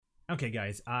Okay,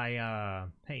 guys,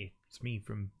 hey, it's me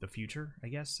from the future, I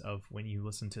guess, of when you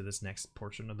listen to this next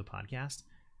portion of the podcast.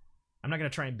 I'm not going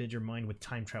to try and bid your mind with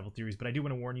time travel theories, but I do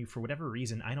want to warn you, for whatever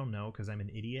reason, I don't know, because I'm an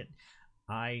idiot,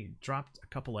 I dropped a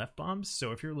couple F-bombs,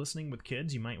 so if you're listening with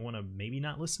kids, you might want to maybe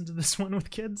not listen to this one with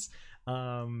kids.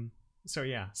 So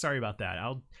yeah, sorry about that.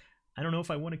 I don't know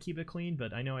if I want to keep it clean,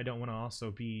 but I know I don't want to also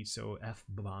be so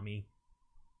F-bomby.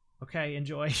 Okay,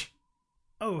 enjoy.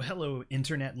 Oh, hello,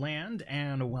 Internet land,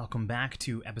 and welcome back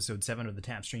to episode 7 of the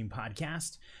TapStream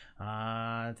podcast.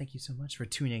 Thank you so much for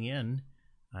tuning in.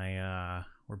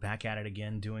 We're back at it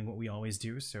again, doing what we always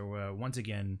do. So once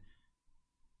again,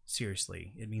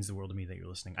 seriously, it means the world to me that you're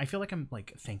listening. I feel like I'm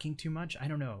thinking too much. I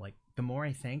don't know. Like the more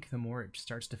I think, the more it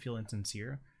starts to feel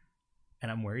insincere, and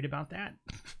I'm worried about that.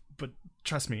 But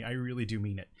trust me, I really do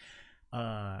mean it.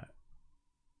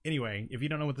 Anyway, if you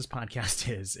don't know what this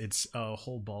podcast is, it's a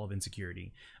whole ball of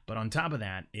insecurity. But on top of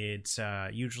that, it's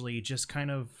usually just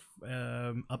kind of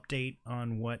update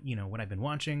on what I've been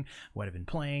watching, what I've been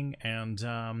playing, and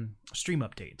stream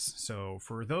updates. So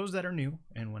for those that are new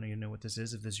and want to know what this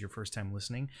is, if this is your first time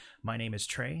listening, my name is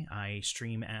Trey. I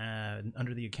stream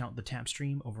under the account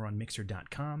TheTapStream over on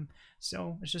Mixer.com.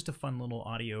 So it's just a fun little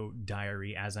audio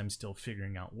diary as I'm still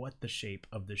figuring out what the shape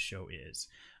of the show is.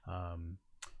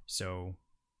 So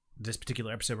this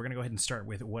particular episode, we're going to go ahead and start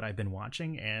with what I've been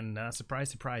watching, and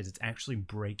surprise, surprise, it's actually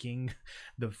breaking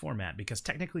the format, because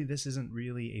technically this isn't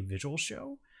really a visual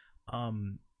show,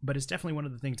 but it's definitely one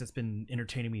of the things that's been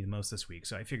entertaining me the most this week,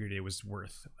 so I figured it was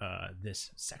worth this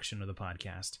section of the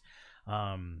podcast.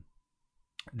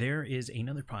 There is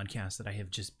another podcast that I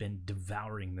have just been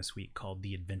devouring this week called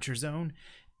The Adventure Zone,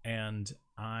 and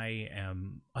I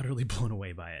am utterly blown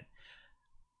away by it.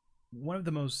 One of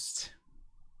the most,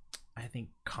 I think,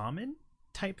 common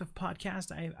type of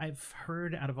podcast I've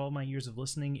heard out of all my years of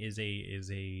listening is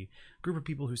a group of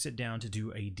people who sit down to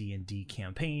do a D&D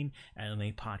campaign, and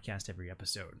they podcast every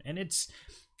episode. And it's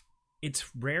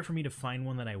rare for me to find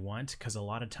one that I want, because a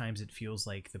lot of times it feels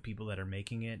like the people that are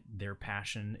making it, their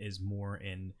passion is more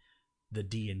in the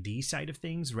D&D side of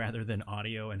things rather than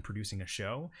audio and producing a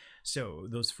show. So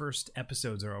those first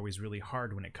episodes are always really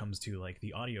hard when it comes to like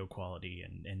the audio quality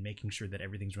and making sure that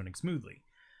everything's running smoothly.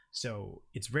 So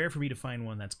it's rare for me to find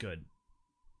one that's good.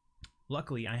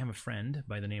 Luckily, I have a friend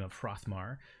by the name of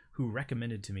Hrothmar who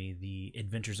recommended to me the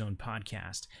Adventure Zone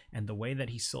podcast, and the way that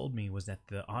he sold me was that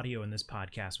the audio in this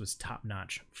podcast was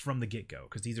top-notch from the get-go,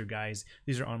 because these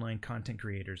are online content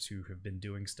creators who have been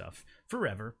doing stuff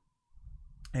forever,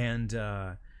 and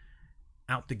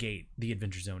out the gate, the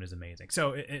Adventure Zone is amazing.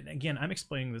 So again, I'm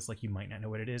explaining this like you might not know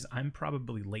what it is. I'm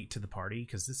probably late to the party,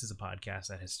 because this is a podcast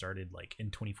that has started like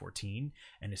in 2014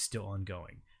 and is still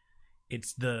ongoing.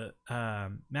 It's the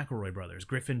McElroy brothers,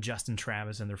 Griffin, Justin,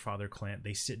 Travis, and their father Clint.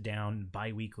 They sit down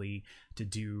bi-weekly to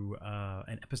do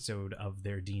an episode of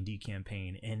their D&D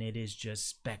campaign, and it is just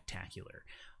spectacular.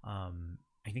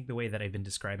 I think the way that I've been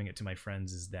describing it to my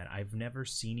friends is that I've never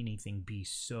seen anything be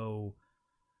so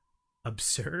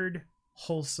absurd,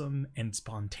 wholesome, and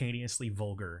spontaneously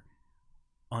vulgar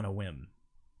on a whim.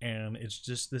 And it's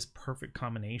just this perfect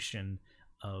combination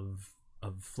of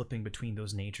flipping between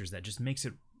those natures that just makes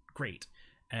it great.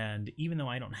 And even though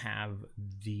I don't have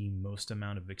the most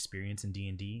amount of experience in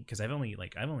D&D, because I've only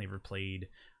ever played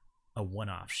a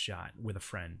one-off shot with a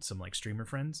friend, some like streamer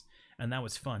friends, and that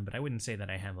was fun, but I wouldn't say that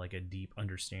I have like a deep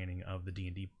understanding of the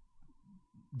D&D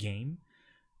game.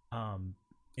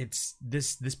 It's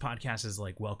this podcast is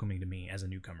like welcoming to me as a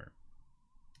newcomer,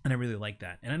 and I really like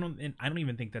that. And I don't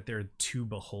even think that they're too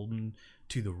beholden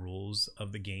to the rules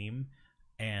of the game,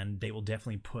 and they will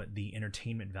definitely put the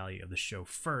entertainment value of the show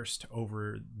first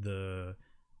over the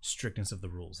strictness of the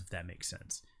rules, if that makes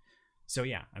sense. So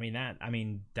yeah,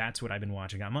 that's what I've been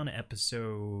watching. I'm on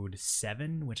episode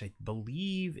 7, which I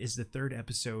believe is the 3rd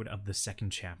episode of the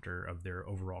 2nd chapter of their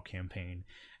overall campaign.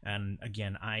 And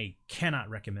again, I cannot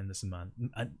recommend this enough,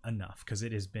 because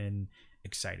it has been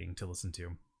exciting to listen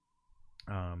to.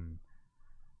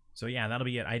 So yeah, that'll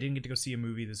be it. I didn't get to go see a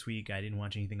movie this week. I didn't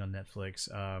watch anything on Netflix.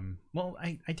 Well,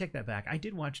 I take that back. I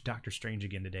did watch Doctor Strange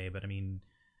again today, but I mean,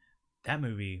 that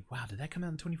movie, wow, did that come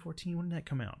out in 2014? When did that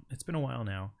come out? It's been a while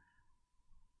now.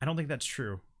 I don't think that's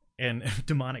true. And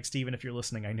Demonic Steven, if you're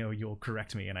listening, I know you'll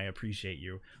correct me, and I appreciate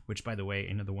you. Which, by the way,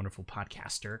 another wonderful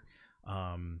podcaster.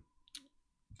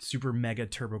 Super Mega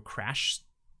Turbo Crash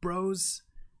Bros.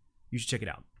 You should check it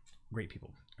out. Great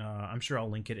people. I'm sure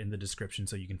I'll link it in the description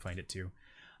so you can find it too.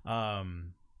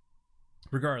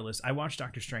 Regardless, I watched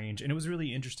Doctor Strange, and it was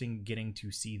really interesting getting to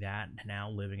see that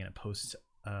now living in a post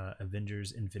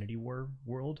Avengers Infinity War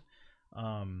world.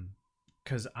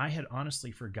 Because I had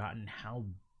honestly forgotten how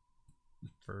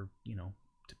for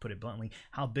to put it bluntly,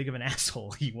 how big of an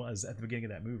asshole he was at the beginning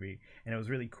of that movie. And it was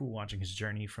really cool watching his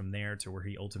journey from there to where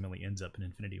he ultimately ends up in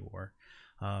Infinity War.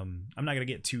 I'm not going to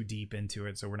get too deep into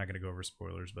it, so we're not going to go over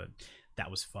spoilers, but that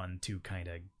was fun to kind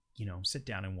of, sit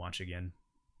down and watch again.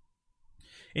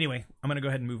 Anyway, I'm going to go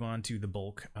ahead and move on to the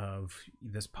bulk of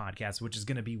this podcast, which is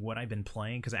going to be what I've been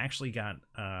playing, because I actually got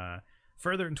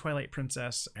further in Twilight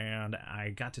Princess, and I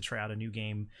got to try out a new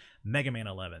game, Mega Man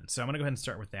 11. So I'm going to go ahead and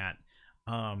start with that.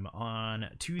 On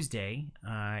Tuesday,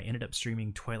 I ended up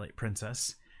streaming Twilight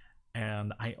Princess,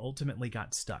 and I ultimately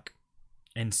got stuck.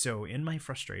 And so in my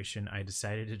frustration, I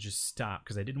decided to just stop,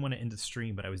 because I didn't want to end the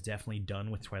stream, but I was definitely done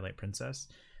with Twilight Princess,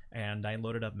 and I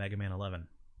loaded up Mega Man 11.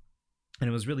 And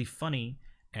it was really funny,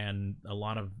 and a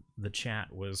lot of the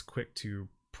chat was quick to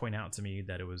point out to me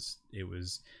that it was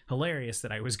hilarious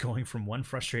that I was going from one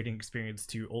frustrating experience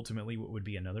to ultimately what would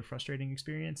be another frustrating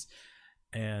experience.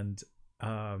 And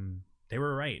they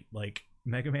were right. Like,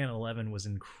 Mega Man 11 was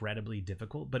incredibly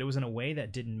difficult, but it was in a way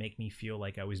that didn't make me feel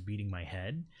like I was beating my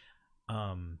head.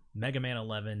 Mega Man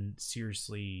 11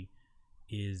 seriously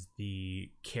is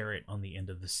the carrot on the end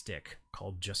of the stick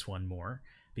called Just One More,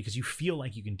 because you feel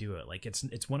like you can do it. Like,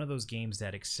 it's one of those games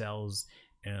that excels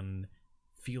in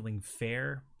feeling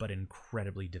fair but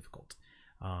incredibly difficult.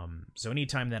 So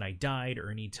anytime that I died, or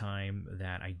anytime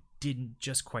that I didn't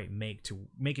just quite make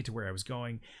it to where I was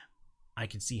going, I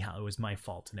could see how it was my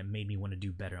fault, and it made me want to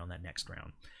do better on that next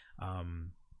round.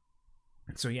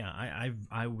 So yeah,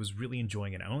 I was really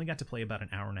enjoying it. I only got to play about an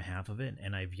hour and a half of it,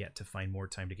 and I've yet to find more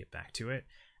time to get back to it.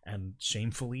 And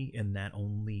shamefully, in that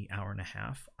only hour and a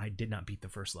half, I did not beat the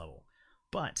first level.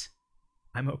 But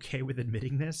I'm okay with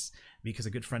admitting this, because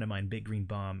a good friend of mine, Big Green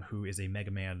Bomb, who is a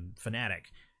Mega Man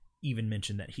fanatic, even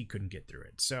mentioned that he couldn't get through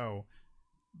it. So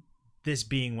this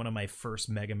being one of my first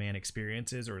Mega Man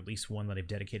experiences, or at least one that I've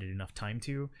dedicated enough time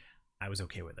to, I was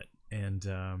okay with it. And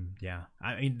yeah,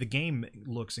 I mean, the game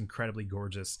looks incredibly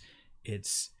gorgeous.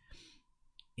 It's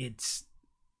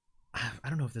I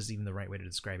don't know if this is even the right way to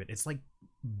describe it. It's like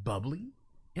bubbly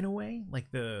in a way.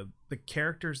 Like the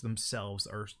characters themselves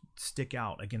stick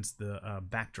out against the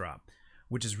backdrop,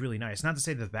 which is really nice. Not to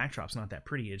say that the backdrop's not that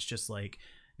pretty. It's just like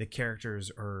the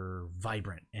characters are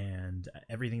vibrant, and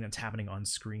everything that's happening on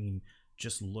screen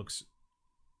just looks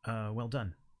well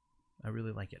done. I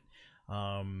really like it.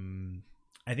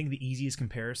 I think the easiest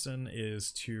comparison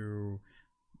is to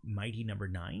Mighty Number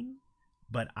 9,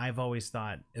 but I've always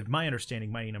thought, my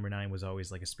understanding, Mighty Number 9 was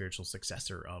always like a spiritual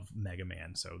successor of Mega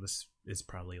Man, so this is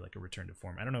probably like a return to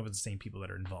form. I don't know if it's the same people that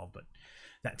are involved, but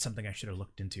that's something I should have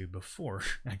looked into before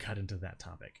I got into that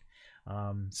topic.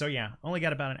 So yeah, only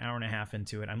got about an hour and a half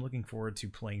into it. I'm looking forward to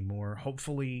playing more.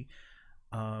 Hopefully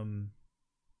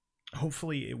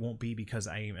it won't be because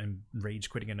I am rage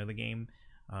quitting another game.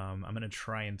 I'm going to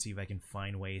try and see if I can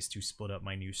find ways to split up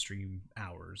my new stream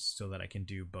hours so that I can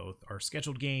do both our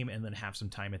scheduled game and then have some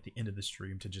time at the end of the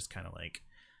stream to just kind of like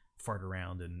fart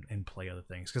around and play other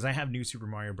things. Because I have New Super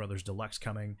Mario Brothers Deluxe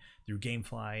coming through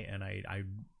Gamefly, and I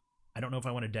don't know if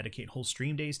I want to dedicate whole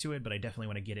stream days to it, but I definitely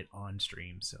want to get it on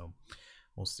stream, so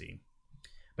we'll see.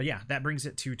 But yeah, that brings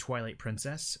it to Twilight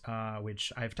Princess,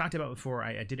 which I've talked about before.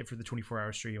 I did it for the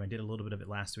 24-hour stream. I did a little bit of it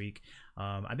last week.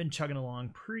 I've been chugging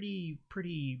along pretty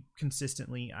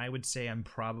consistently. I would say I'm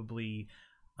probably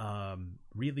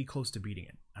really close to beating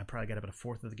it. I probably got about a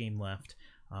fourth of the game left,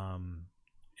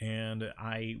 and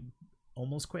I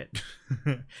almost quit.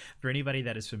 For anybody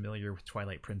that is familiar with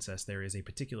Twilight Princess, there is a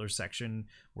particular section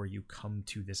where you come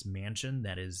to this mansion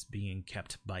that is being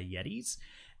kept by Yetis,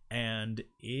 and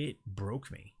it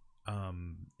broke me.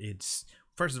 It's,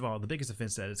 first of all, the biggest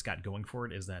offense that it's got going for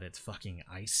it is that it's fucking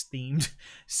ice themed.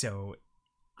 So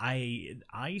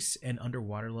ice and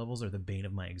underwater levels are the bane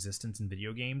of my existence in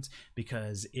video games,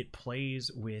 because it plays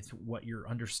with what your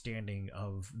understanding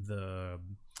of the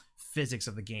physics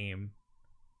of the game,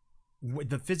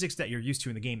 the physics that you're used to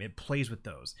in the game, it plays with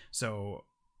those. So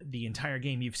the entire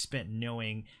game you've spent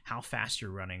knowing how fast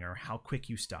you're running, or how quick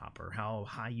you stop, or how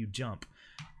high you jump,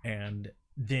 and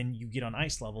then you get on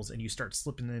ice levels and you start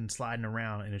slipping and sliding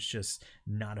around, and it's just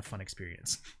not a fun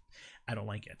experience. I don't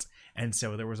like it. And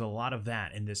so there was a lot of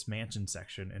that in this mansion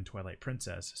section in Twilight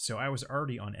Princess, so I was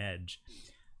already on edge.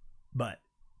 But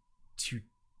to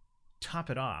top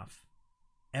it off,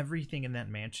 everything in that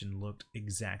mansion looked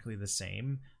exactly the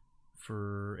same.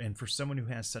 For someone who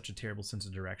has such a terrible sense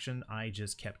of direction, I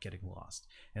just kept getting lost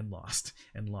and lost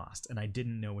and lost, and I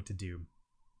didn't know what to do.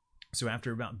 So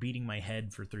after about beating my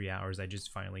head for 3 hours, I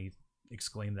just finally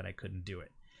exclaimed that I couldn't do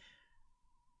it.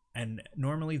 And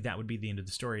normally that would be the end of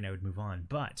the story and I would move on,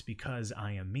 but because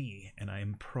I am me and I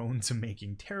am prone to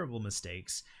making terrible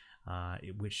mistakes,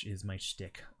 which is my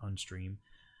shtick on stream.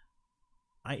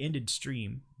 I ended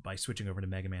stream by switching over to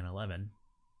Mega Man 11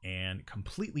 and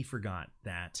completely forgot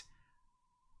that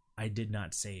I did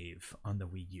not save on the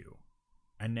Wii U.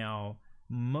 And now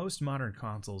most modern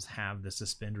consoles have the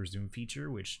suspend resume feature,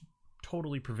 which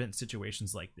totally prevents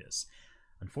situations like this.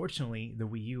 Unfortunately, the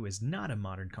Wii U is not a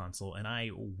modern console, and I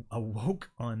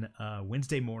awoke on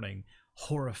Wednesday morning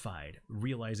horrified,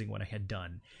 realizing what I had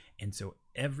done. And so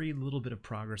every little bit of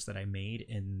progress that I made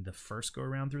in the first go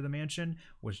around through the mansion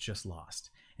was just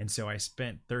lost. And so I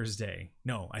spent when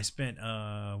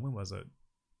was it?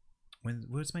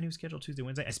 What's my new schedule? Tuesday,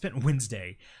 Wednesday? I spent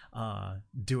Wednesday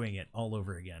doing it all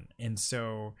over again. And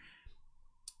so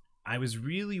I was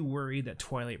really worried that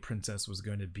Twilight Princess was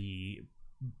going to be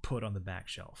put on the back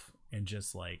shelf and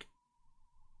just like,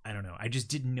 I don't know. I just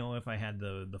didn't know if I had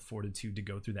the fortitude to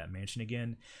go through that mansion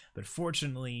again. But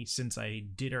fortunately, since I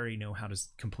did already know how to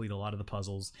complete a lot of the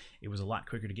puzzles, it was a lot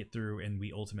quicker to get through, and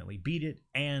we ultimately beat it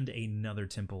and another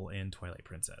temple in Twilight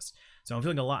Princess. So I'm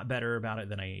feeling a lot better about it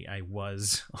than I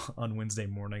was on Wednesday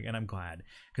morning, and I'm glad.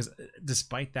 Because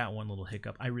despite that one little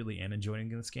hiccup, I really am enjoying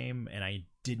this game, and I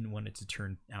didn't want it to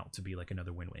turn out to be like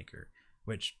another Wind Waker.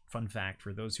 Which, fun fact,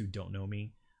 for those who don't know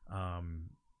me,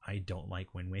 I don't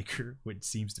like Wind Waker, which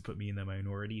seems to put me in the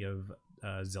minority of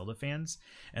Zelda fans.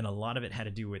 And a lot of it had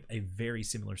to do with a very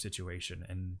similar situation.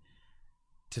 And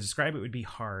to describe it would be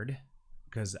hard,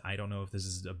 because I don't know if this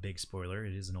is a big spoiler.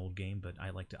 It is an old game, but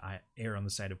I like to err on the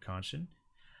side of caution.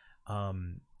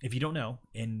 If you don't know,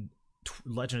 in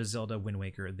Legend of Zelda Wind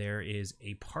Waker, there is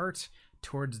a part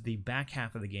towards the back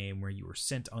half of the game where you were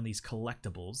sent on these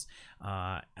collectibles,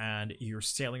 and you're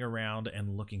sailing around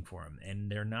and looking for them,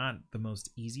 and they're not the most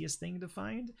easiest thing to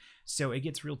find, so it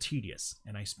gets real tedious.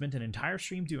 And I spent an entire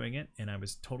stream doing it, and I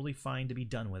was totally fine to be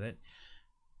done with it.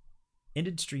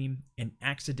 Ended stream and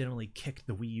accidentally kicked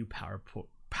the Wii U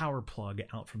power plug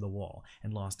out from the wall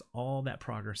and lost all that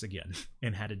progress again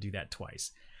and had to do that twice.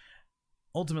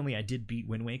 Ultimately, I did beat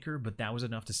Wind Waker, but that was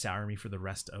enough to sour me for the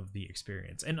rest of the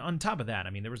experience. And on top of that, I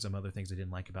mean, there were some other things I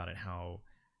didn't like about it, how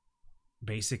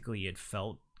basically it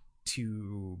felt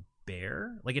too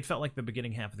bare. Like, it felt like the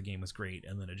beginning half of the game was great,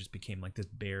 and then it just became like this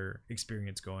bare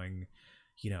experience going,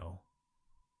 you know,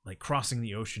 like crossing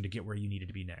the ocean to get where you needed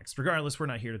to be next. Regardless, we're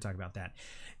not here to talk about that.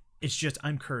 It's just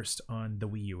I'm cursed on the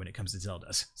Wii U when it comes to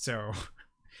Zeldas. So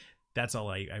that's all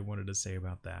I wanted to say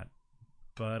about that.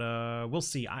 But we'll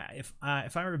see. If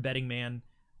I were a betting man,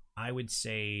 I would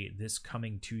say this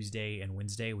coming Tuesday and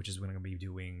Wednesday, which is when I'm going to be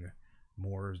doing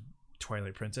more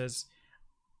Twilight Princess,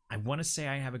 I want to say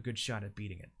I have a good shot at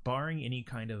beating it. Barring any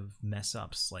kind of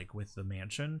mess-ups like with the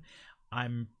mansion,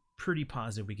 I'm pretty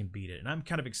positive we can beat it, and I'm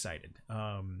kind of excited.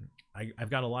 I've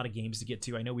got a lot of games to get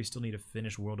to. I know we still need to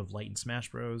finish World of Light and Smash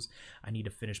Bros. I need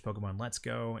to finish Pokemon Let's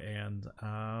Go, and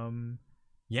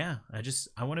yeah,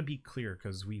 I want to be clear,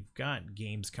 because we've got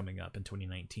games coming up in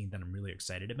 2019 that I'm really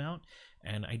excited about,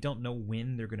 and I don't know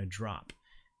when they're going to drop.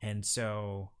 And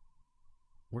so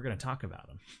we're going to talk about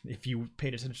them. If you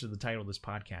paid attention to the title of this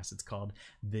podcast, it's called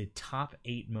The Top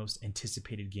 8 Most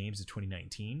Anticipated Games of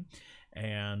 2019.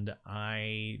 And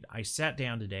I sat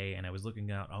down today and I was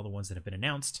looking at all the ones that have been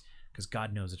announced, because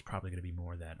God knows it's probably going to be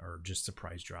more that are just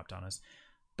surprise dropped on us.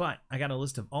 But I got a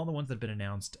list of all the ones that have been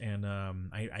announced, and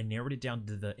I narrowed it down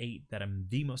to the 8 that I'm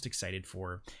the most excited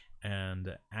for.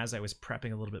 And as I was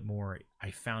prepping a little bit more,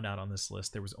 I found out on this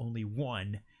list there was only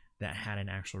one that had an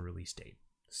actual release date.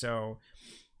 So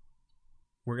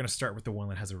we're going to start with the one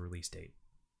that has a release date.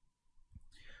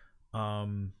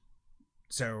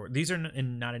 So these are not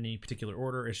in any particular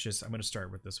order. It's just I'm going to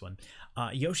start with this one.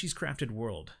 Yoshi's Crafted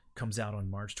World comes out on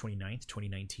March 29th,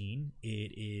 2019.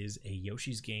 It is a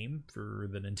Yoshi's game for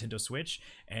the Nintendo Switch,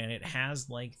 and it has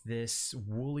like this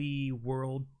Woolly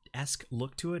World-esque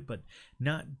look to it, but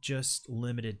not just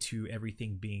limited to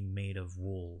everything being made of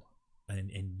wool and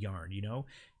yarn, you know?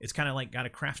 It's kind of like got a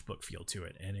craft book feel to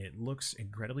it, and it looks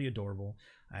incredibly adorable,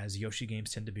 as Yoshi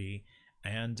games tend to be.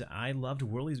 And I loved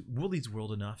Woolly's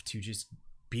World enough to just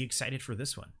be excited for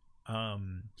this one.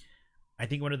 I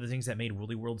think one of the things that made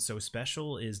Woolly World so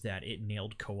special is that it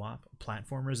nailed co-op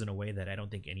platformers in a way that I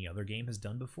don't think any other game has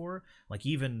done before. Like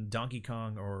even Donkey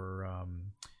Kong or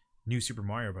New Super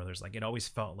Mario Brothers, like it always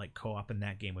felt like co-op in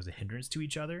that game was a hindrance to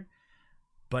each other.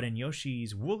 But in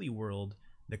Yoshi's Woolly World,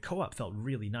 the co-op felt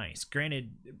really nice.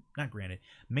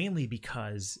 Mainly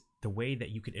because the way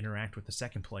that you could interact with the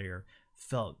second player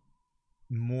felt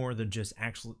more than just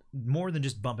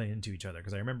bumping into each other.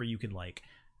 Because I remember you could, like,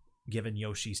 given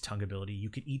Yoshi's tongue ability, you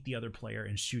could eat the other player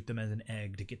and shoot them as an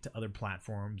egg to get to other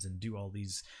platforms and do all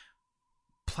these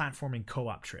platforming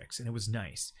co-op tricks, and it was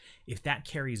nice. If that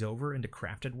carries over into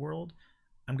Crafted World,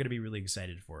 I'm going to be really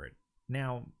excited for it.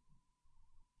 Now,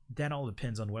 that all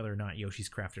depends on whether or not Yoshi's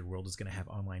Crafted World is going to have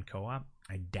online co-op.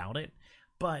 I doubt it,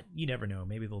 but you never know.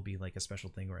 Maybe there'll be like a special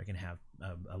thing where I can have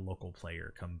a local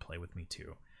player come play with me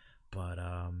too. But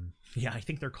yeah, I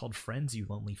think they're called friends, you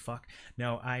lonely fuck.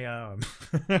 No, I'm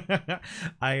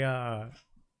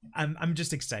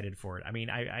just excited for it. I mean,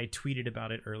 I tweeted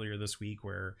about it earlier this week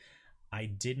where I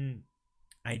didn't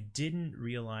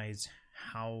realize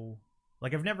how,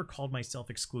 like, I've never called myself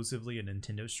exclusively a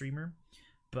Nintendo streamer,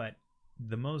 but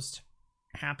the most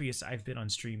happiest I've been on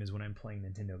stream is when I'm playing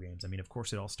Nintendo games. I mean, of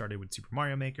course, it all started with Super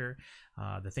Mario Maker.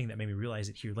 The thing that made me realize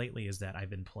it here lately is that I've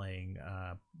been playing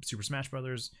Super Smash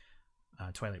Brothers,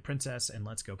 Twilight Princess, and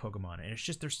Let's Go Pokemon, and it's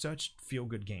just, they're such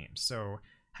feel-good games. So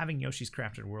having Yoshi's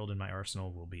Crafted World in my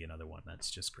arsenal will be another one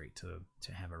that's just great to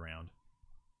have around.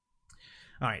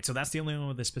 All right, so that's the only one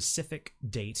with a specific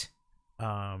date.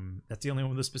 So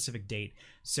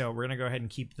we're gonna go ahead and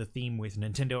keep the theme with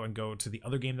Nintendo and go to the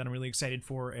other game that I'm really excited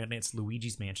for, and it's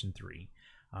Luigi's Mansion 3.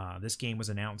 This game was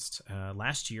announced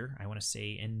last year. I want to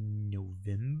say in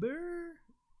November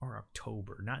or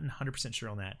October. Not 100% sure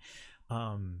on that.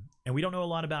 And we don't know a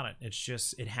lot about it. It's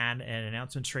just, it had an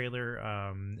announcement trailer,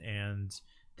 and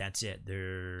that's it.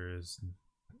 I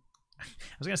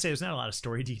was gonna say there's not a lot of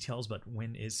story details, but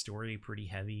when is story pretty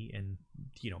heavy in,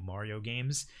 Mario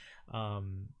games?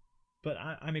 But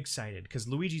I'm excited because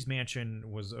Luigi's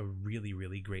Mansion was a really,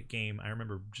 really great game. I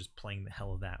remember just playing the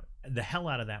hell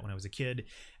out of that when I was a kid,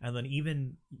 and then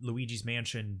even Luigi's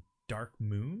Mansion Dark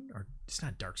Moon, or it's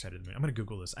not Dark Side of the Moon. I'm gonna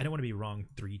Google this. I don't want to be wrong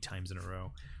 3 times in a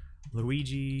row.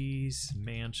 Luigi's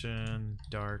Mansion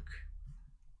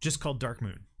just called Dark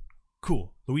Moon.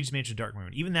 Cool. Luigi's Mansion Dark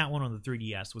Moon. Even that one on the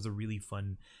 3DS was a really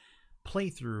fun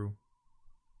playthrough,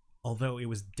 although it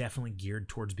was definitely geared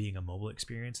towards being a mobile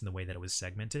experience in the way that it was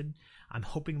segmented. I'm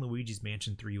hoping Luigi's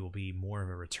Mansion 3 will be more of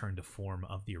a return to form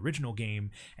of the original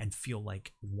game and feel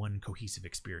like one cohesive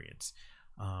experience.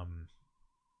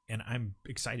 And I'm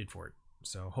excited for it.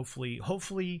 So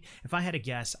hopefully, if I had to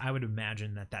guess, I would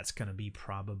imagine that that's going to be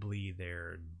probably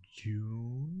their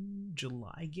June,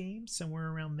 July game, somewhere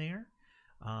around there.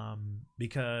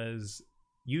 Because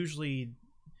usually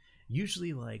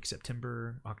like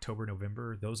September, October,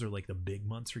 November, those are like the big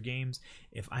months for games.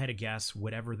 If I had to guess,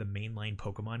 whatever the mainline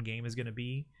Pokemon game is going to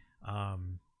be,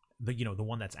 the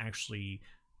one that's actually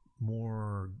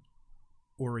more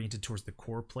oriented towards the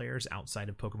core players outside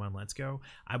of Pokemon Let's Go,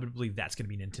 I would believe that's going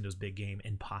to be Nintendo's big game,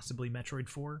 and possibly Metroid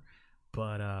 4,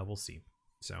 but we'll see.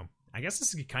 So I guess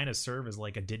this could kind of serve as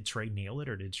like a did Trey nail it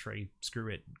or did Trey screw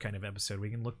it kind of episode. We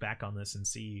can look back on this and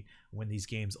see when these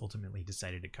games ultimately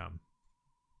decided to come.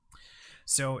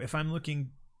 So if I'm looking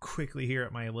quickly here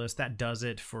at my list, that does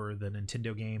it for the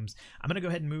Nintendo games. I'm going to go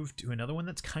ahead and move to another one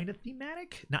that's kind of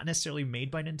thematic, not necessarily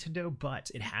made by Nintendo, but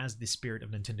it has the spirit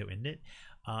of Nintendo in it.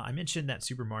 I mentioned that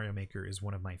Super Mario Maker is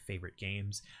one of my favorite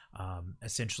games.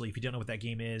 Essentially, if you don't know what that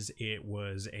game is, it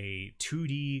was a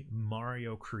 2D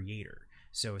Mario creator.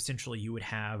 So essentially, you would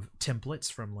have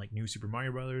templates from like New Super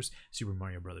Mario Brothers, Super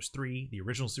Mario Brothers 3, the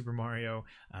original Super Mario,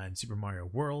 and Super Mario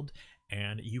World,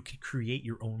 and you could create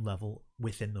your own level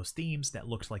within those themes that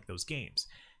looked like those games.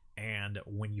 And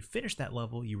when you finished that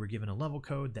level, you were given a level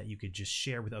code that you could just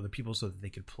share with other people so that they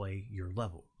could play your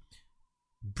level.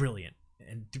 Brilliant.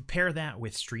 And to pair that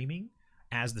with streaming,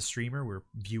 as the streamer, where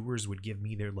viewers would give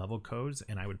me their level codes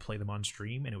and I would play them on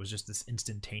stream, and it was just this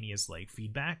instantaneous like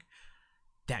feedback,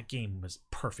 that game was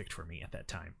perfect for me at that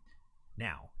time.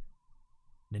 Now,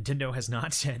 Nintendo has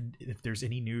not said if there's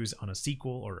any news on a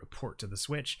sequel or a port to the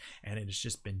Switch, and it has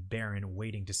just been barren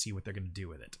waiting to see what they're going to do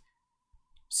with it.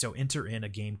 So enter in a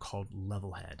game called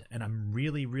Levelhead, and I'm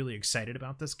really, really excited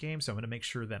about this game, so I'm going to make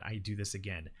sure that I do this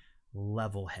again.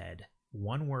 Levelhead.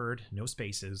 One word, no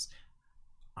spaces.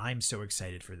 I'm so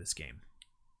excited for this game.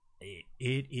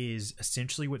 It is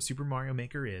essentially what Super Mario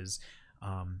Maker is,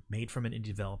 made from an indie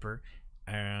developer,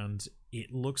 and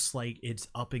it looks like it's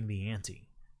upping the ante.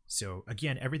 So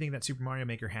again, everything that Super Mario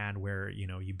Maker had where,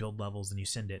 you build levels and you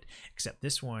send it, except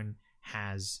this one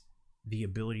has the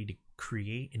ability to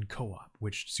create in co-op,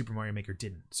 which Super Mario Maker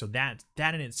didn't. So that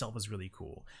in itself is really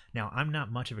cool. Now, I'm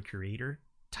not much of a creator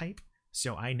type,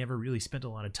 so I never really spent a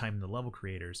lot of time in the level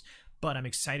creators, but I'm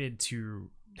excited to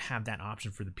have that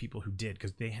option for the people who did,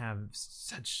 because they have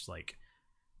such like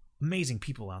amazing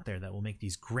people out there that will make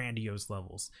these grandiose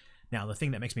levels. Now, the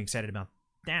thing that makes me excited about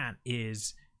that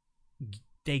is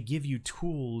they give you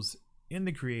tools in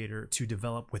the creator to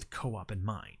develop with co-op in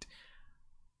mind.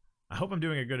 I hope I'm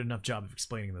doing a good enough job of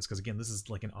explaining this, because again, this is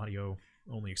like an audio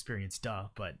only experience,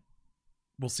 but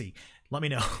we'll see. Let me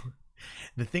know.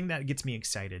 The thing that gets me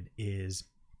excited is,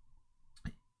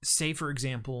 say for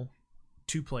example,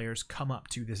 2 players come up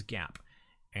to this gap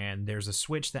and there's a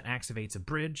switch that activates a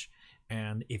bridge,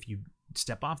 and if you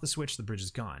step off the switch, the bridge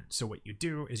is gone. So what you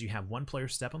do is you have one player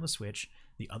step on the switch,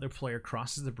 the other player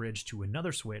crosses the bridge to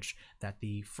another switch that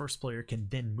the first player can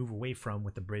then move away from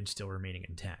with the bridge still remaining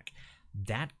intact.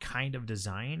 That kind of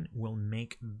design will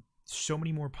make so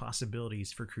many more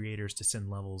possibilities for creators to send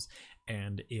levels,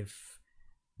 and if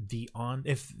the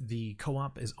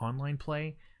co-op is online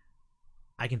play,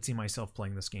 I can see myself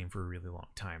playing this game for a really long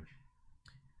time.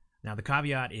 Now, the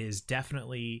caveat is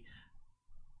definitely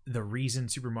the reason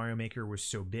Super Mario Maker was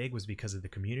so big was because of the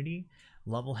community.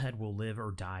 Levelhead will live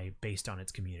or die based on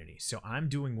its community. So I'm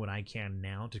doing what I can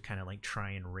now to kind of like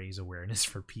try and raise awareness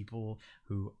for people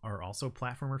who are also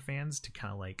platformer fans to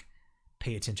kind of like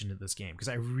pay attention to this game, because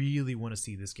I really want to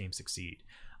see this game succeed.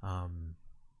 And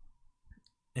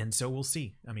so we'll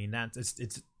see. I mean,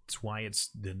 it's why it's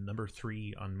the number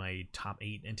 3 on my top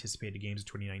 8 anticipated games of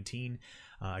 2019.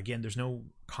 Again, there's no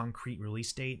concrete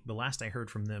release date. The last I heard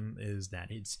from them is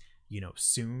that it's,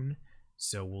 soon.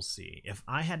 So we'll see. If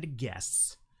I had to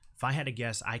guess,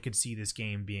 I could see this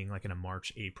game being like in a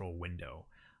March-April window.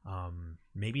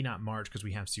 Maybe not March, because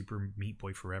we have Super Meat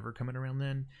Boy Forever coming around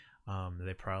then.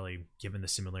 They probably, given the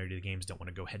similarity of the games, don't want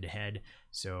to go head-to-head.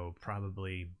 So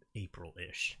probably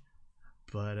April-ish.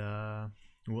 But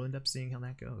we'll end up seeing how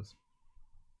that goes.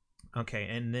 Okay,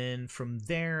 and then from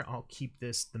there, I'll keep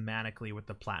this thematically with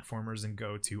the platformers and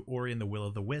go to Ori and the Will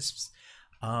of the Wisps.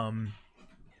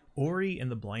 Ori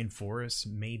and the Blind Forest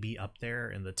may be up there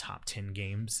in the top 10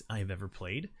 games I've ever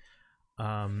played.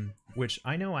 Which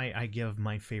I know I give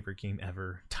my favorite game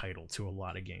ever title to a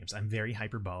lot of games. I'm very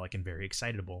hyperbolic and very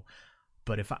excitable.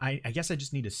 But if I guess I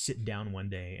just need to sit down one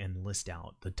day and list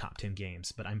out the top 10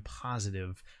 games. But I'm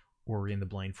positive Ori and the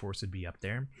Blind Forest would be up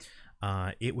there.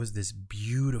 It was this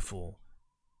beautiful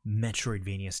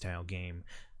Metroidvania style game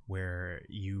where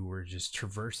you were just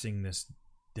traversing this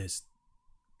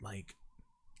like,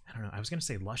 I don't know, I was gonna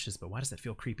say luscious, but why does that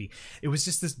feel creepy? It was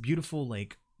just this beautiful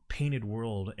like painted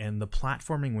world, and the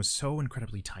platforming was so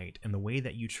incredibly tight, and the way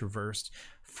that you traversed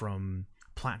from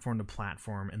platform to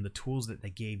platform, and the tools that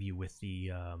they gave you with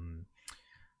the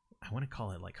I want to call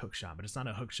it like hook shot, but it's not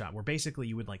a hook shot, where basically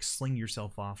you would like sling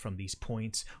yourself off from these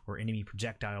points or enemy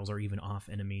projectiles or even off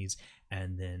enemies,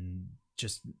 and then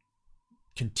just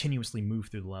continuously move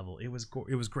through the level. It was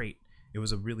great. It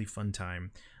was a really fun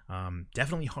time.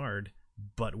 Definitely hard,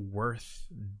 but worth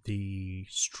the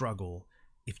struggle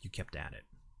if you kept at it.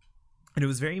 And it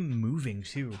was very moving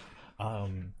too.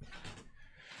 Trying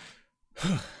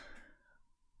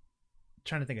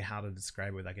to think of how to describe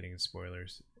it without getting into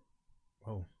spoilers.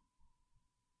 Oh,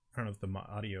 I don't know if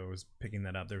the audio was picking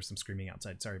that up. There was some screaming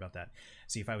outside. Sorry about that.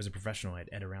 See, if I was a professional, I'd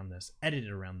edit around this,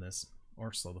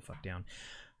 or slow the fuck down.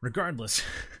 Regardless,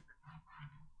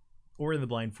 Ori and the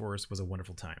Blind Forest was a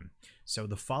wonderful time. So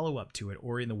the follow-up to it,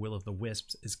 Ori and the Will of the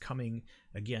Wisps, is coming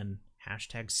again,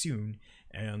 #soon,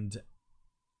 and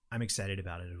I'm excited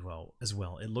about it as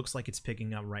well. It looks like it's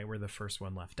picking up right where the first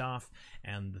one left off,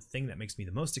 and the thing that makes me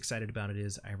the most excited about it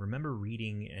is I remember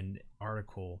reading an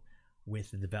article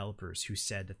with the developers who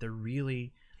said that they're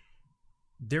really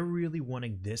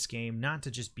wanting this game not to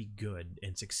just be good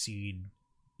and succeed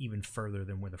even further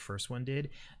than where the first one did.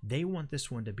 They want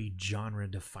this one to be genre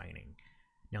defining.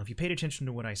 Now, if you paid attention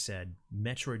to what I said,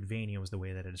 Metroidvania was the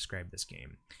way that I described this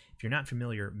game. If you're not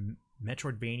familiar,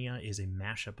 Metroidvania is a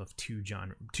mashup of two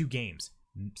games,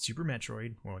 Super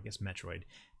Metroid, or I guess Metroid,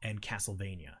 and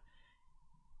Castlevania.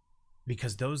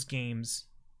 Because those games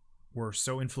were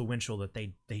so influential that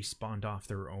they spawned off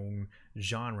their own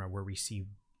genre, where we see,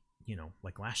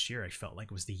 like last year I felt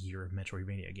like it was the year of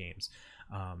Metroidvania games.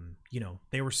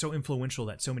 They were so influential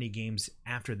that so many games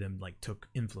after them like took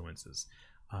influences.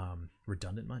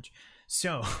 Redundant much?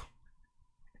 So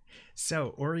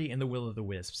Ori and the Will of the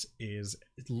Wisps is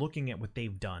looking at what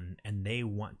they've done, and they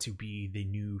want to be the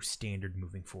new standard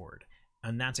moving forward.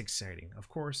 And that's exciting. Of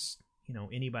course,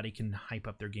 anybody can hype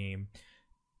up their game,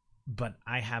 but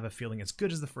I have a feeling as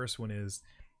good as the first one is,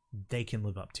 they can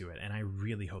live up to it, and I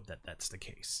really hope that that's the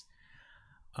case.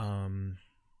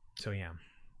 So yeah.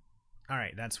 All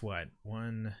right, that's what?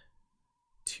 1,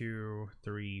 2,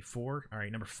 3, 4. All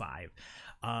right, number 5.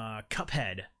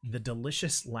 Cuphead, The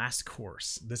Delicious Last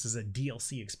Course. This is a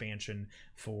DLC expansion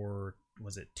for,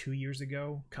 was it 2 years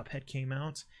ago? Cuphead came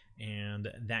out, and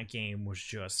that game was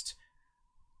just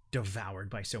devoured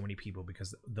by so many people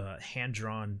because the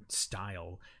hand-drawn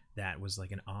style that was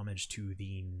like an homage to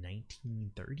the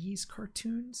 1930s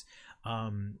cartoons,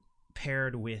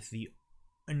 paired with the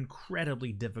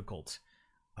incredibly difficult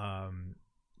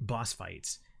boss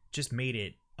fights just made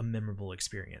it a memorable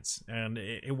experience. And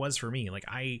it was for me. Like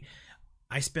I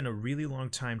spent a really long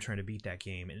time trying to beat that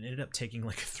game and ended up taking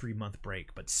like a 3-month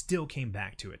break, but still came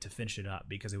back to it to finish it up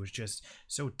because it was just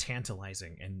so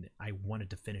tantalizing and I wanted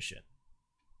to finish it.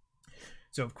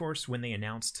 So, of course, when they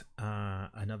announced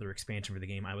another expansion for the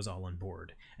game, I was all on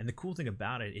board. And the cool thing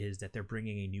about it is that they're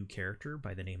bringing a new character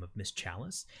by the name of Miss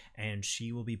Chalice, and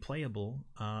she will be playable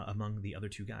among the other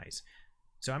 2 guys.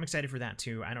 So I'm excited for that,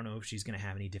 too. I don't know if she's going to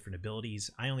have any different abilities.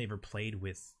 I only ever played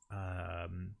with...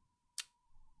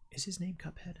 is his name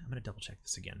Cuphead? I'm going to double-check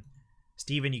this again.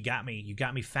 Steven, you got me. You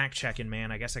got me fact-checking,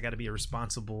 man. I guess I got to be a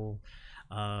responsible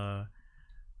a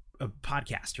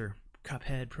podcaster.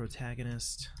 Cuphead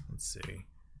protagonist. Let's see.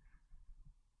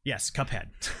 Yes, Cuphead.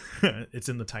 It's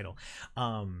in the title.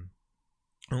 I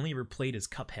only ever played as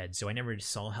Cuphead, so I never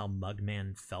saw how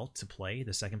Mugman felt to play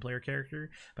the second player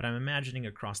character, but I'm imagining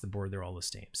across the board they're all the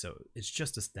same. So it's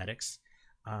just aesthetics.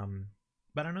 But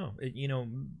I don't know.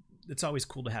 It's always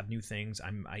cool to have new things.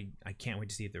 I can't wait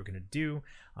to see what they're going to do.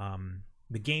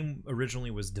 The game originally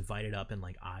was divided up in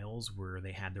like aisles where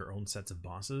they had their own sets of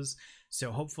bosses. So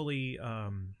hopefully,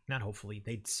 not hopefully,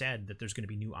 they said that there's going to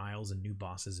be new aisles and new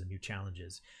bosses and new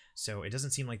challenges. So it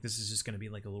doesn't seem like this is just going to be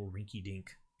like a little rinky-dink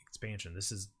expansion.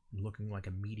 This is looking like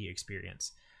a media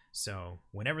experience. So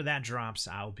whenever that drops,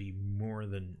 I'll be more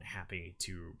than happy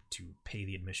to pay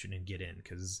the admission and get in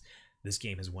because this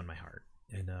game has won my heart.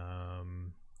 And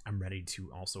I'm ready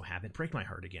to also have it break my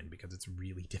heart again because it's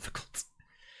really difficult.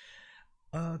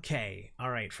 Okay, all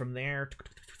right, from there,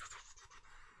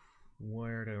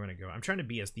 where do I want to go? I'm trying to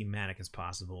be as thematic as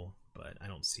possible, but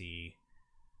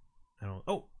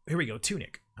oh, here we go,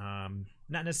 Tunic.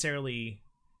 Not necessarily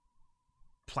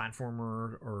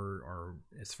platformer or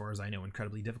as far as I know,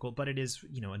 incredibly difficult, but it is,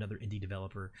 another indie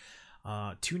developer.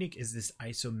 Tunic is this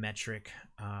isometric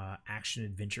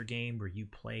action-adventure game where you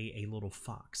play a little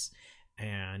fox.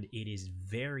 And it is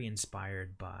very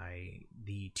inspired by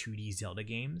the 2D Zelda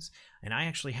games. And I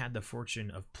actually had the fortune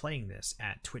of playing this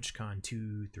at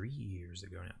TwitchCon 3 years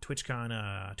ago now. TwitchCon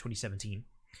 2017.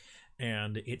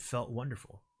 And it felt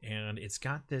wonderful. And it's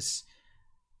got this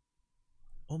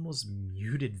almost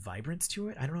muted vibrance to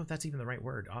it. I don't know if that's even the right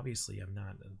word. Obviously, I'm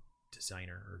not a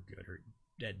designer or good or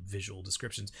at visual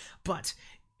descriptions. But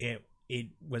it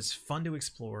was fun to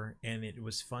explore, and it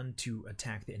was fun to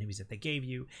attack the enemies that they gave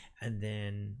you, and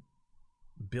then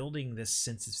building this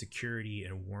sense of security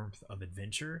and warmth of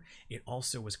adventure. It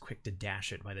also was quick to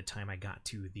dash it by the time I got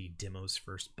to the demo's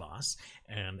first boss,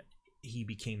 and he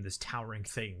became this towering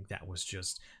thing that was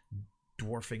just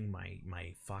dwarfing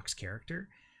my fox character.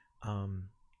 And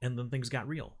then things got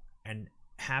real, and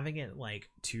having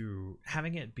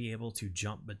it be able to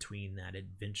jump between that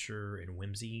adventure and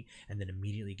whimsy and then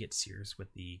immediately get serious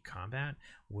with the combat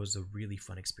was a really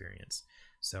fun experience.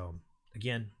 So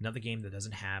again, another game that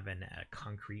doesn't have a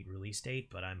concrete release date,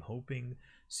 but I'm hoping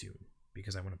soon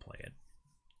because I want to play it.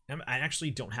 I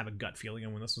actually don't have a gut feeling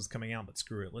on when this was coming out, but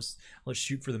screw it. Let's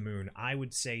shoot for the moon. I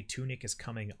would say Tunic is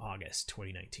coming August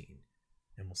 2019,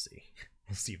 and we'll see.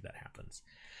 We'll see if that happens.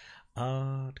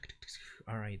 All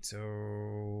right,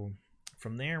 so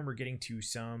from there we're getting to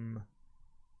some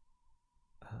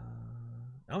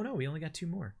oh no, we only got 2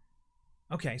 more.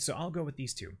 Okay, so I'll go with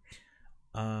these 2.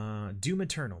 Doom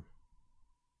Eternal.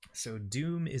 So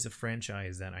Doom is a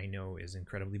franchise that I know is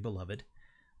incredibly beloved,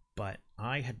 but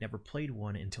I had never played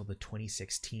one until the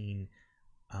 2016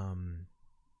 I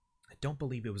don't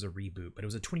believe it was a reboot, but it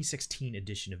was a 2016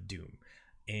 edition of Doom,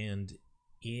 and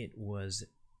it was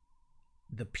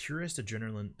the purest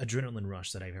adrenaline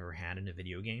rush that I've ever had in a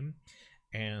video game.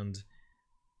 And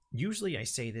usually I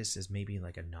say this as maybe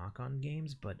like a knock on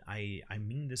games, but I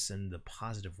mean this in the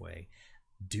positive way.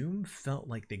 Doom felt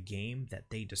like the game that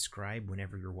they describe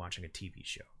whenever you're watching a TV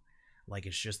show. Like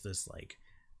it's just this like,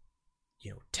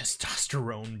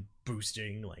 testosterone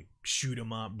boosting, like shoot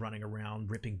 'em up, running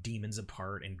around, ripping demons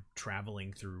apart and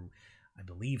traveling through, I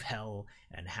believe, hell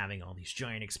and having all these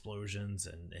giant explosions.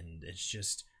 And it's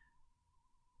just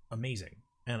amazing.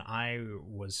 And I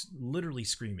was literally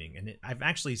screaming, and I've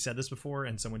actually said this before,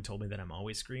 and someone told me that I'm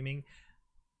always screaming.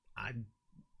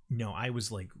 I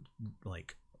was like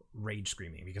rage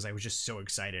screaming because I was just so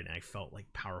excited, and I felt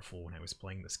like powerful when I was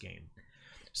playing this game.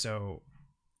 So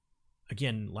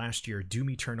again, last year Doom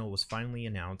Eternal was finally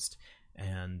announced,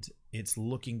 and it's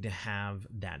looking to have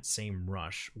that same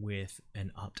rush with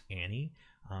an upped ante,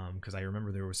 because I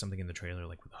remember there was something in the trailer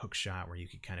like with a hook shot where you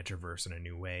could kind of traverse in a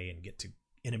new way and get to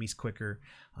enemies quicker.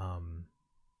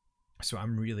 So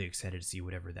I'm really excited to see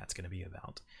whatever that's going to be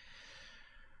about.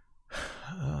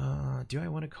 Do I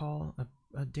want to call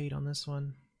a date on this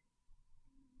one?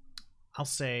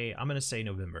 I'm gonna say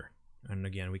November, and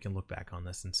again we can look back on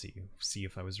this and see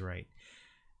if I was right.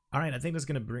 All right, I think that's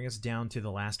gonna bring us down to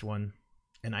the last one,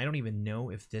 and I don't even know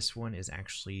if this one is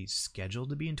actually scheduled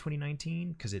to be in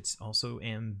 2019 because it's also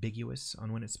ambiguous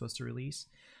on when it's supposed to release,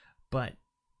 but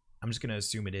I'm just gonna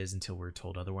assume it is until we're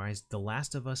told otherwise. The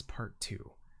Last of Us Part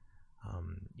 2.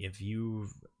 If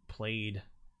you've played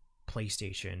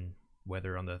PlayStation,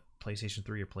 whether on the PlayStation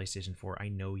 3 or PlayStation 4, I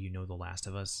know you know The Last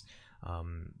of Us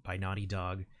by Naughty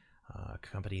Dog, a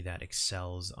company that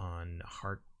excels on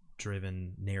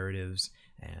heart-driven narratives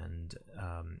and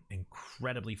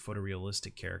incredibly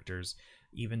photorealistic characters,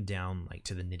 even down like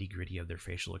to the nitty-gritty of their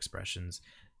facial expressions.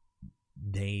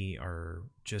 They are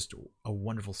just a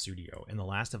wonderful studio, and The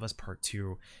Last of Us Part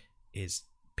 2 is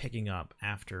picking up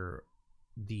after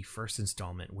the first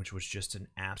installment, which was just an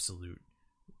absolute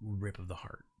rip of the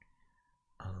heart.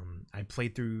 I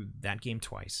played through that game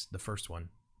twice, the first one,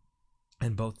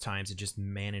 and both times it just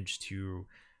managed to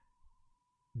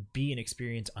be an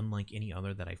experience unlike any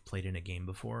other that I've played in a game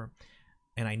before.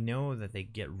 And I know that they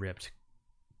get ripped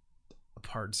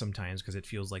apart sometimes because it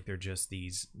feels like they're just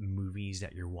these movies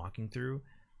that you're walking through.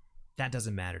 That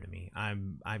doesn't matter to me. I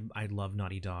love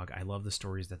Naughty Dog. I love the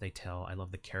stories that they tell. I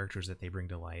love the characters that they bring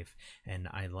to life, and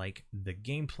I like the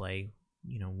gameplay.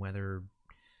 You know, whether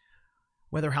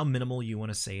how minimal you want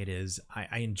to say it is,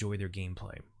 I enjoy their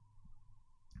gameplay.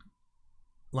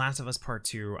 Last of Us Part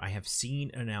 2, I have seen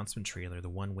an announcement trailer, the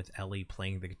one with Ellie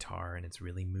playing the guitar, and it's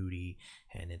really moody,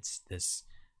 and it's this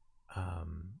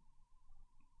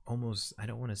almost, I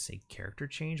don't want to say character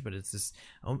change, but it's this,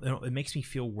 it makes me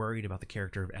feel worried about the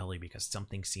character of Ellie because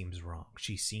something seems wrong.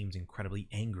 She seems incredibly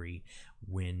angry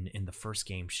when in the first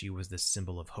game she was this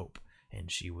symbol of hope,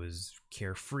 and she was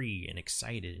carefree and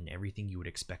excited and everything you would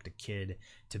expect a kid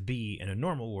to be in a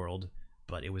normal world,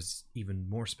 but it was even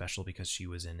more special because she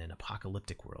was in an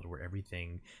apocalyptic world where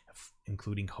everything,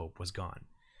 including hope, was gone.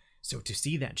 So to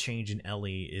see that change in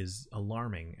Ellie is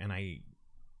alarming, and I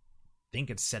think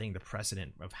it's setting the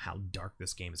precedent of how dark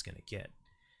this game is going to get.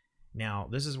 Now,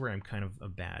 this is where I'm kind of a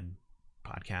bad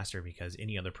podcaster because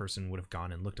any other person would have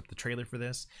gone and looked up the trailer for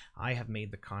this. I have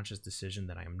made the conscious decision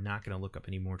that I am not going to look up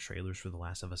any more trailers for The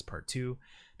Last of Us Part 2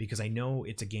 because I know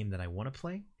it's a game that I want to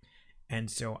play,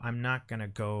 and so I'm not going to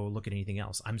go look at anything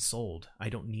else. I'm sold. I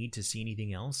don't need to see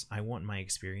anything else. I want my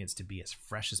experience to be as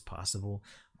fresh as possible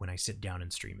when I sit down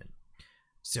and stream it.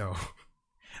 So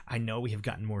I know we have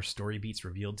gotten more story beats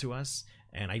revealed to us,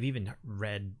 and I've even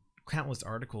read countless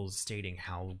articles stating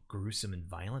how gruesome and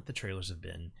violent the trailers have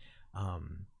been.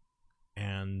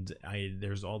 And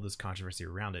there's all this controversy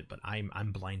around it, but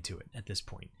I'm blind to it at this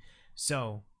point.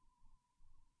 So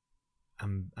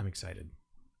I'm excited.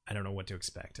 I don't know what to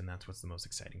expect, and that's what's the most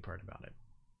exciting part about it.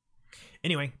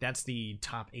 Anyway, that's the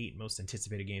top 8 most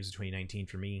anticipated games of 2019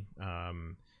 for me.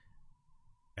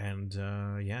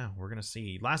 Yeah, we're gonna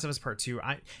see Last of Us Part 2.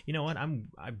 You know what, I'm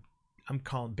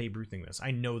calling Babe Ruthing this.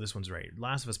 I know this one's right.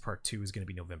 Last of Us Part 2 is gonna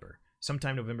be November,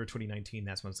 sometime November 2019.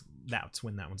 That's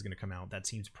when that one's gonna come out. That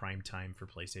seems prime time for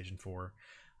PlayStation 4,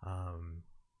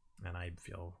 and I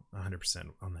feel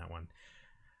 100% on that one.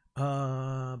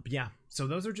 But yeah, so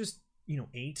those are just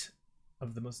 8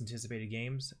 of the most anticipated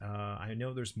games. I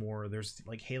know there's more. There's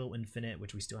like Halo Infinite,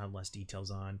 which we still have less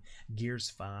details on. Gears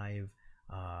 5.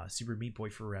 Super Meat Boy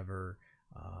Forever.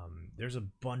 There's a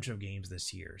bunch of games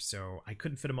this year, so I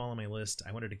couldn't fit them all on my list.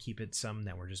 I wanted to keep it some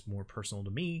that were just more personal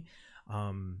to me,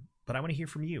 but I want to hear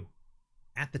from you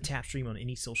at TheTapStream on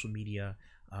any social media.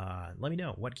 Let me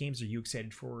know, what games are you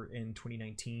excited for in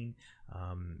 2019,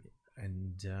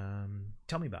 and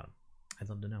tell me about them. I'd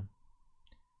love to know.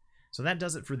 So that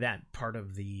does it for that part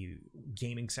of the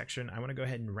gaming section. I want to go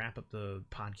ahead and wrap up the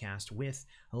podcast with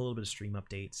a little bit of stream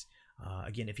updates.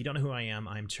 Again, if you don't know who I am,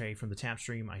 I'm Trey from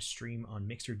TheTapStream. I stream on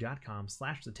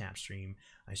mixer.com/TheTapStream.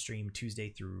 I stream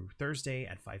Tuesday through Thursday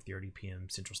at 5:30 p.m.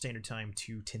 Central Standard Time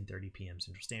to 10:30 p.m.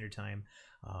 Central Standard Time.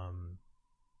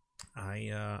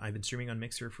 I've been streaming on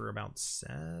Mixer for about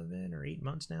 7 or 8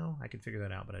 months now. I could figure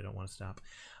that out, but I don't want to stop.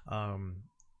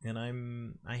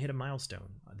 And I hit a milestone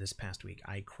this past week.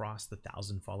 I crossed the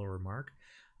 1,000 follower mark,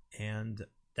 and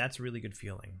that's a really good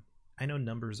feeling. I know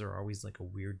numbers are always like a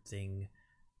weird thing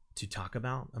to talk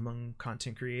about among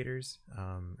content creators,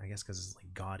 I guess because it's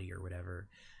like gaudy or whatever,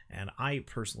 and I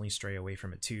personally stray away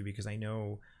from it too because I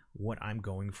know what I'm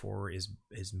going for is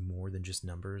more than just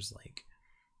numbers. Like,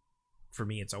 for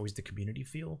me, it's always the community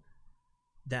feel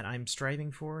that I'm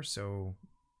striving for, so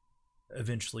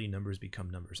eventually numbers become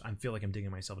numbers. I feel like I'm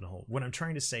digging myself in a hole. What I'm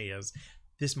trying to say is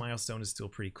this milestone is still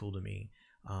pretty cool to me.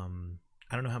 I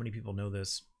don't know how many people know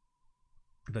this,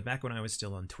 but back when I was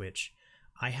still on Twitch,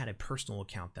 I had a personal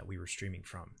account that we were streaming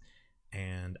from.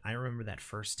 And I remember that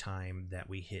first time that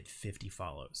we hit 50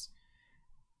 follows,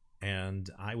 and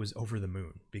I was over the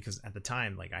moon because at the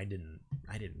time, like, I didn't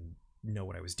know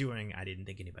what I was doing. I didn't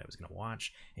think anybody was going to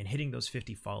watch, and hitting those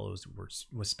 50 follows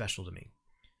was special to me.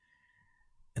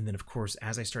 And then, of course,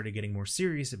 as I started getting more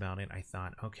serious about it, I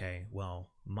thought, okay,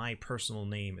 well, my personal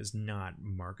name is not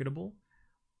marketable.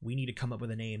 We need to come up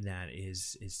with a name that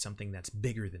is something that's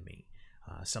bigger than me,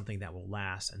 something that will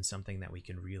last, and something that we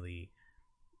can really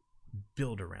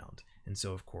build around. And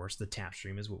so, of course,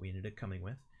 TheTapStream is what we ended up coming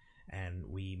with. And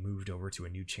we moved over to a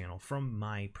new channel from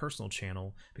my personal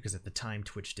channel because at the time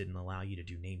Twitch didn't allow you to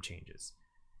do name changes.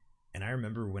 And I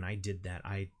remember when I did that,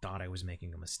 I thought I was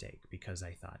making a mistake because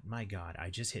I thought, my God, I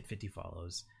just hit 50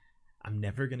 follows. I'm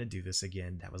never going to do this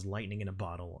again. That was lightning in a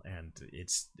bottle, and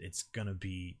it's going to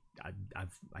be,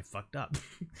 I fucked up.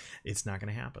 It's not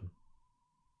going to happen.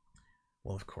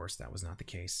 Well, of course, that was not the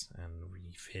case, and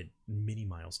we've hit many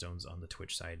milestones on the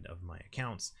Twitch side of my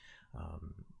accounts.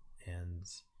 And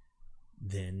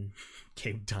then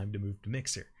came time to move to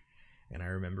Mixer. And I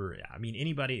remember, I mean,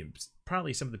 anybody,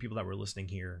 probably some of the people that were listening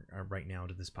here right now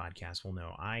to this podcast will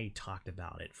know I talked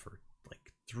about it for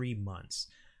like 3 months,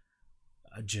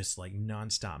 just like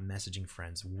nonstop messaging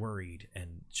friends, worried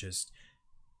and just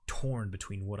torn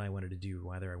between what I wanted to do,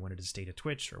 whether I wanted to stay to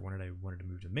Twitch or whether I wanted to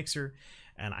move to Mixer.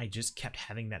 And I just kept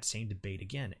having that same debate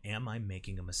again. Am I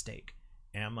making a mistake?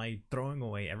 Am I throwing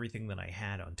away everything that I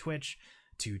had on Twitch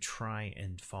to try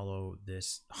and follow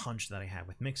this hunch that I have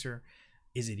with Mixer?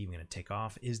 Is it even going to take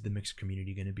off? Is the Mixer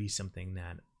community going to be something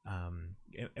that am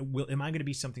I going to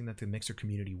be something that the Mixer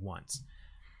community wants?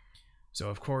 So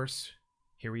of course,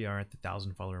 here we are at the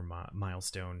 1,000 follower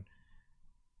milestone,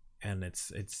 and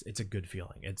it's a good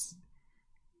feeling.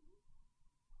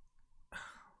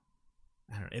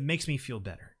 I don't know, it makes me feel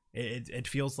better. It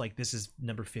feels like this is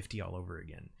number 50 all over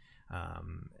again.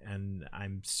 And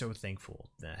I'm so thankful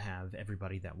to have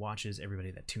everybody that watches,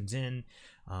 everybody that tunes in,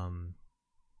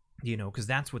 you know, because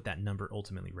that's what that number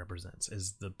ultimately represents,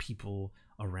 is the people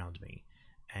around me.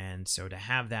 And so to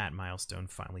have that milestone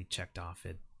finally checked off,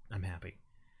 I'm happy.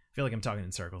 I feel like I'm talking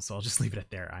in circles, so I'll just leave it at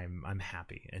there. I'm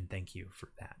happy, and thank you for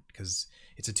that, because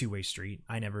it's a two-way street.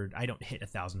 I don't hit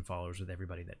 1,000 followers with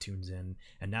everybody that tunes in,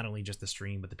 and not only just the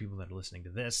stream, but the people that are listening to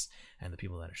this and the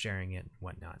people that are sharing it and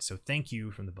whatnot. So thank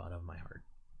you from the bottom of my heart.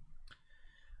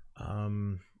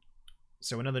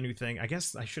 So another new thing, I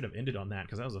guess I should have ended on that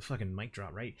because that was a fucking mic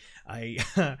drop, right? I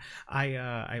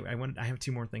have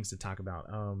 2 more things to talk about.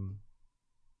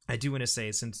 I do want to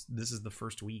say, since this is the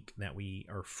first week that we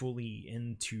are fully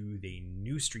into the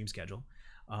new stream schedule,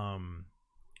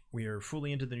 we are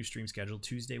fully into the new stream schedule: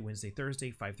 Tuesday, Wednesday,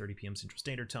 Thursday, 5:30 p.m. Central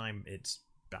Standard Time. It's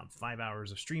about 5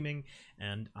 hours of streaming,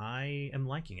 and I am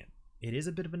liking it. It is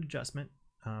a bit of an adjustment.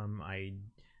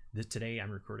 Today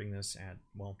I'm recording this at,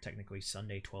 well, technically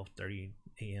Sunday, 12:30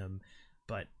 a.m.,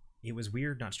 but it was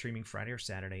weird not streaming Friday or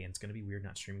Saturday, and it's going to be weird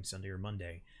not streaming Sunday or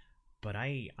Monday. But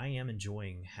I am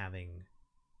enjoying having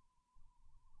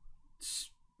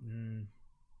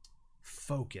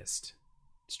focused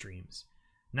streams.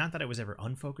 Not that I was ever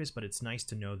unfocused, but it's nice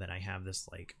to know that I have this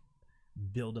like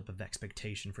buildup of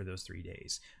expectation for those 3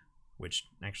 days, which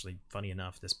actually, funny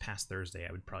enough, this past Thursday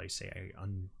I would probably say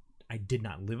I did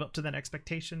not live up to that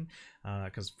expectation,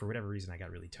 because for whatever reason I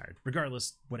got really tired.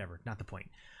 Regardless, whatever, not the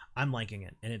point. I'm liking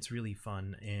it, and it's really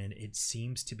fun, and it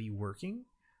seems to be working.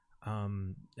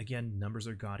 Again, numbers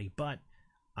are gaudy, but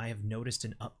I have noticed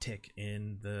an uptick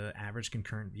in the average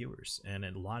concurrent viewers, and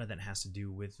a lot of that has to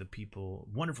do with the people,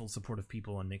 wonderful supportive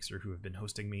people on Mixer who have been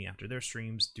hosting me after their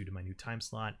streams due to my new time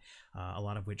slot, a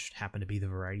lot of which happen to be the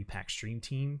Variety Pack stream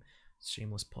team.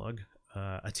 Shameless plug.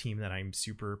 A team that I'm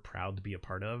super proud to be a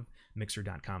part of.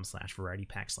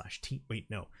 Mixer.com/varietypack/team. Wait,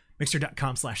 no.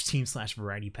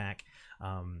 Mixer.com/team/varietypack.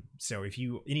 So if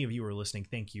any of you are listening,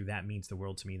 thank you. That means the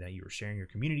world to me that you are sharing your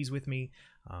communities with me.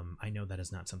 I know that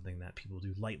is not something that people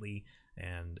do lightly,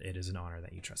 and it is an honor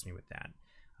that you trust me with that.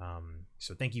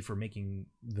 So thank you for making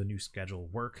the new schedule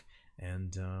work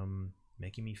and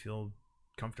making me feel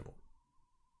comfortable.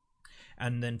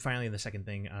 And then finally, the second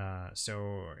thing,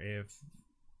 so if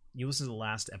you listen to the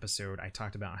last episode, I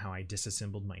talked about how I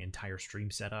disassembled my entire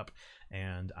stream setup,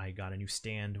 and I got a new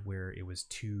stand where it was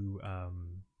two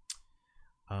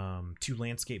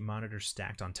landscape monitors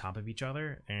stacked on top of each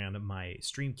other, and my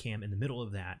stream cam in the middle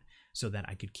of that, so that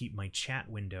I could keep my chat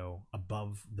window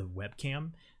above the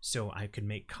webcam, so I could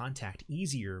make contact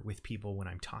easier with people when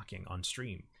I'm talking on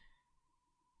stream.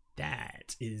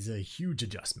 That is a huge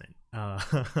adjustment. I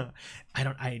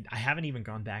haven't even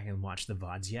gone back and watched the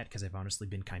VODs yet because I've honestly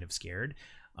been kind of scared.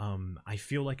 I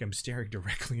feel like I'm staring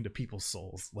directly into people's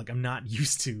souls. Like, I'm not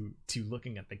used to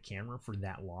looking at the camera for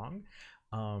that long.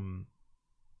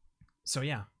 So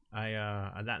yeah,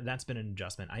 that's been an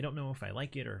adjustment. I don't know if I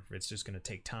like it or if it's just going to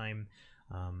take time,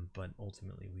 but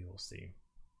ultimately we will see.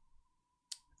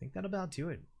 I think that about do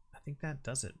it. I think that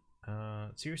does it.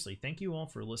 Seriously, thank you all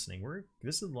for listening.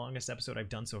 This is the longest episode I've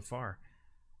done so far.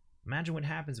 Imagine what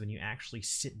happens when you actually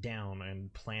sit down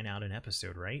and plan out an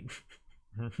episode, right?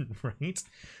 Right?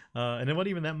 And it wasn't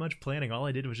even that much planning. All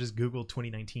I did was just Google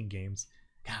 2019 games.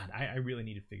 God, I really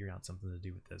need to figure out something to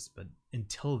do with this. But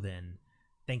until then,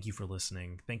 thank you for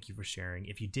listening. Thank you for sharing.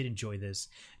 If you did enjoy this,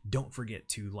 don't forget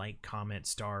to like, comment,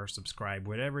 star, subscribe,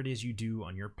 whatever it is you do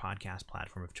on your podcast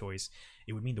platform of choice.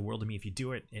 It would mean the world to me if you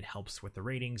do it. It helps with the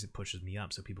ratings. It pushes me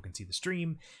up so people can see the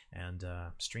stream. And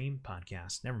stream,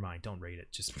 podcast, never mind. Don't rate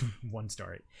it. Just 1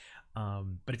 star it.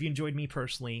 But if you enjoyed me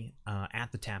personally,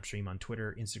 at TheTapStream on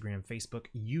Twitter, Instagram, Facebook,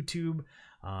 YouTube,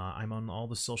 I'm on all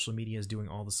the social medias doing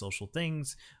all the social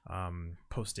things,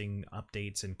 posting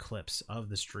updates and clips of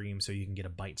the stream so you can get a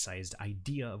bite-sized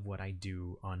idea of what I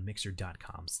do on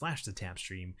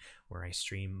mixer.com/TheTapStream, where I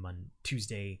stream on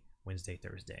Tuesday, Wednesday,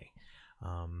 Thursday.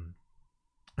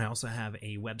 I also have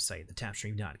a website,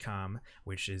 TheTapStream.com,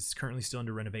 which is currently still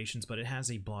under renovations, but it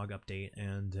has a blog update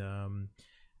and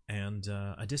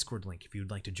a Discord link if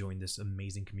you'd like to join this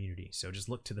amazing community. So just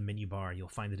look to the menu bar. You'll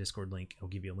find the Discord link. It'll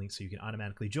give you a link so you can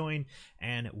automatically join,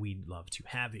 and we'd love to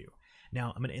have you.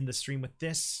 Now, I'm going to end the stream with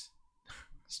this.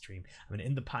 I'm going to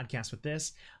end the podcast with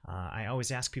this. I always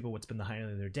ask people what's been the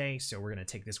highlight of their day, so we're going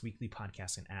to take this weekly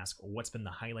podcast and ask what's been the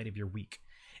highlight of your week.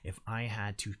 If I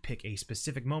had to pick a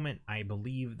specific moment, I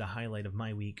believe the highlight of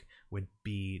my week would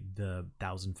be the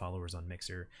 1,000 followers on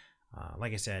Mixer.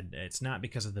 Like I said, it's not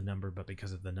because of the number, but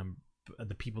because of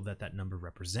the people that number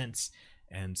represents.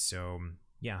 And so,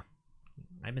 yeah,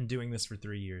 I've been doing this for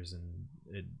 3 years, and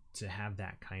to have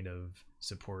that kind of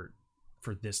support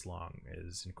for this long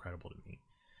is incredible to me.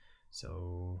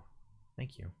 So,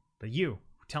 thank you. But you,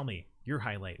 tell me your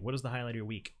highlight. What is the highlight of your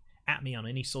week? At me on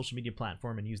any social media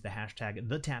platform and use the hashtag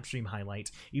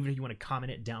TheTapStreamHighlight. Even if you want to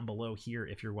comment it down below here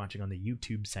if you're watching on the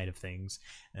YouTube side of things,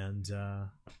 and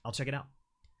I'll check it out.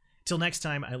 Till next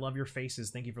time, I love your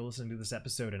faces. Thank you for listening to this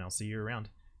episode, and I'll see you around.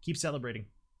 Keep celebrating.